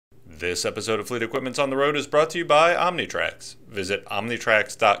This episode of Fleet Equipment's on the Road is brought to you by Omnitrax. Visit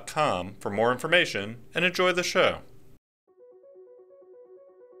omnitrax.com for more information and enjoy the show.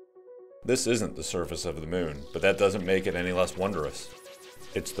 This isn't the surface of the moon, but that doesn't make it any less wondrous.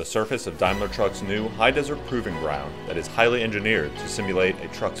 It's the surface of Daimler Trucks' new high desert proving ground that is highly engineered to simulate a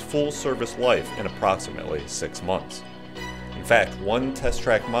truck's full service life in approximately 6 months. In fact, one test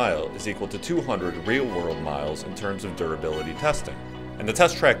track mile is equal to 200 real-world miles in terms of durability testing. And the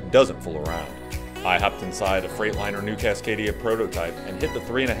test track doesn't fool around. I hopped inside a Freightliner New Cascadia Prototype and hit the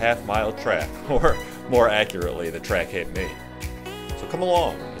 3.5-mile track, or more accurately, the track hit me. So come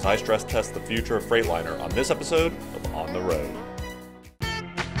along as I stress test the future of Freightliner on this episode of On the Road.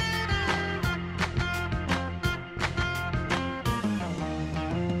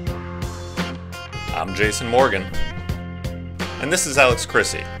 I'm Jason Morgan, and this is Alex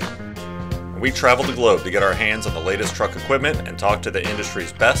Chrissy. We travel the globe to get our hands on the latest truck equipment and talk to the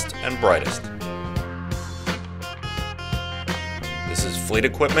industry's best and brightest. This is Fleet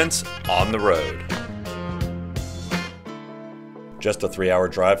Equipment's On the Road. Just a 3-hour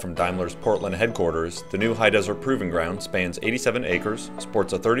drive from Daimler's Portland headquarters, the new High Desert Proving Ground spans 87 acres,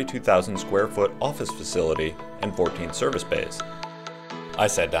 sports a 32,000 square foot office facility, and 14 service bays. I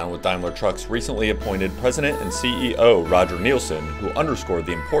sat down with Daimler Trucks' recently appointed President and CEO Roger Nielsen, who underscored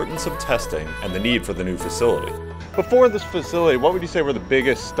the importance of testing and the need for the new facility. Before this facility, what would you say were the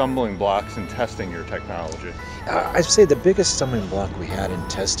biggest stumbling blocks in testing your technology? I'd say the biggest stumbling block we had in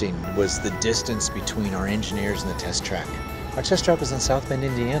testing was the distance between our engineers and the test track. Our test track was in South Bend,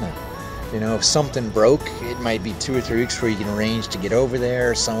 Indiana. You know, if something broke, it might be 2 or 3 weeks before you can arrange to get over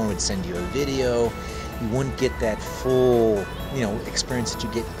there. Someone would send you a video. You wouldn't get that full, experience that you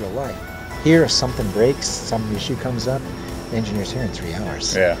get in real life. Here, if something breaks, some issue comes up, the engineer's here in 3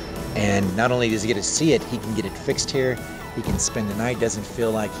 hours. Yeah. And not only does he get to see it, he can get it fixed here. He can spend the night. Doesn't feel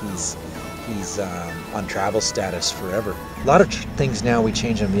like he's on travel status forever. A lot of things now we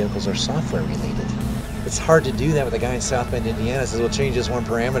change on vehicles are software related. It's hard to do that with a guy in South Bend, Indiana. Says, "We'll change this one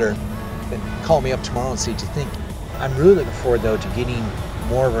parameter, then call me up tomorrow and see what you think." I'm really looking forward though to getting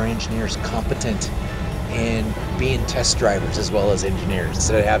more of our engineers competent and being test drivers as well as engineers.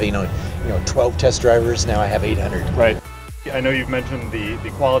 Instead of having 12 test drivers, now I have 800. Right. I know you've mentioned the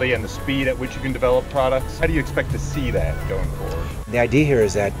quality and the speed at which you can develop products. How do you expect to see that going forward? The idea here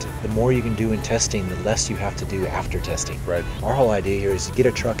is that the more you can do in testing, the less you have to do after testing. Right. Our whole idea here is to get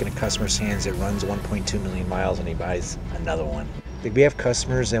a truck in a customer's hands that runs 1.2 million miles and he buys another one. We have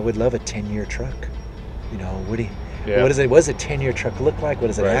customers that would love a 10-year truck. What does a 10-year truck look like? What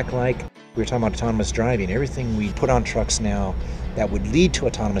does it act like? We were talking about autonomous driving. Everything we put on trucks now that would lead to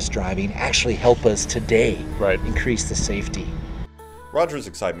autonomous driving actually help us today increase the safety. Roger's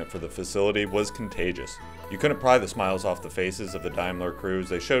excitement for the facility was contagious. You couldn't pry the smiles off the faces of the Daimler crews.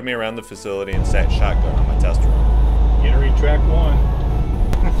 They showed me around the facility and sat shotgun on my test room. Entering track 1.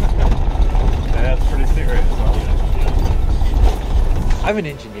 That's pretty serious. I'm an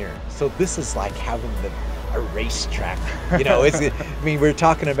engineer, so this is like having a racetrack. We're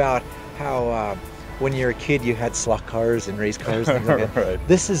talking about how when you're a kid you had slot cars and race cars and things like that. Right.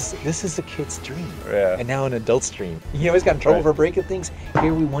 This is a kid's dream. Yeah. And now an adult's dream. You always got in trouble for breaking things.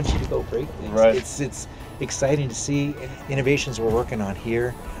 Here we want you to go break things. Right. It's exciting to see. Innovations we're working on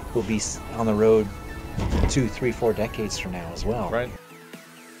here will be on the road 2, 3, 4 decades from now as well. Right.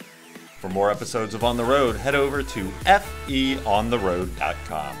 For more episodes of On the Road, head over to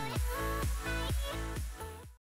feontheroad.com.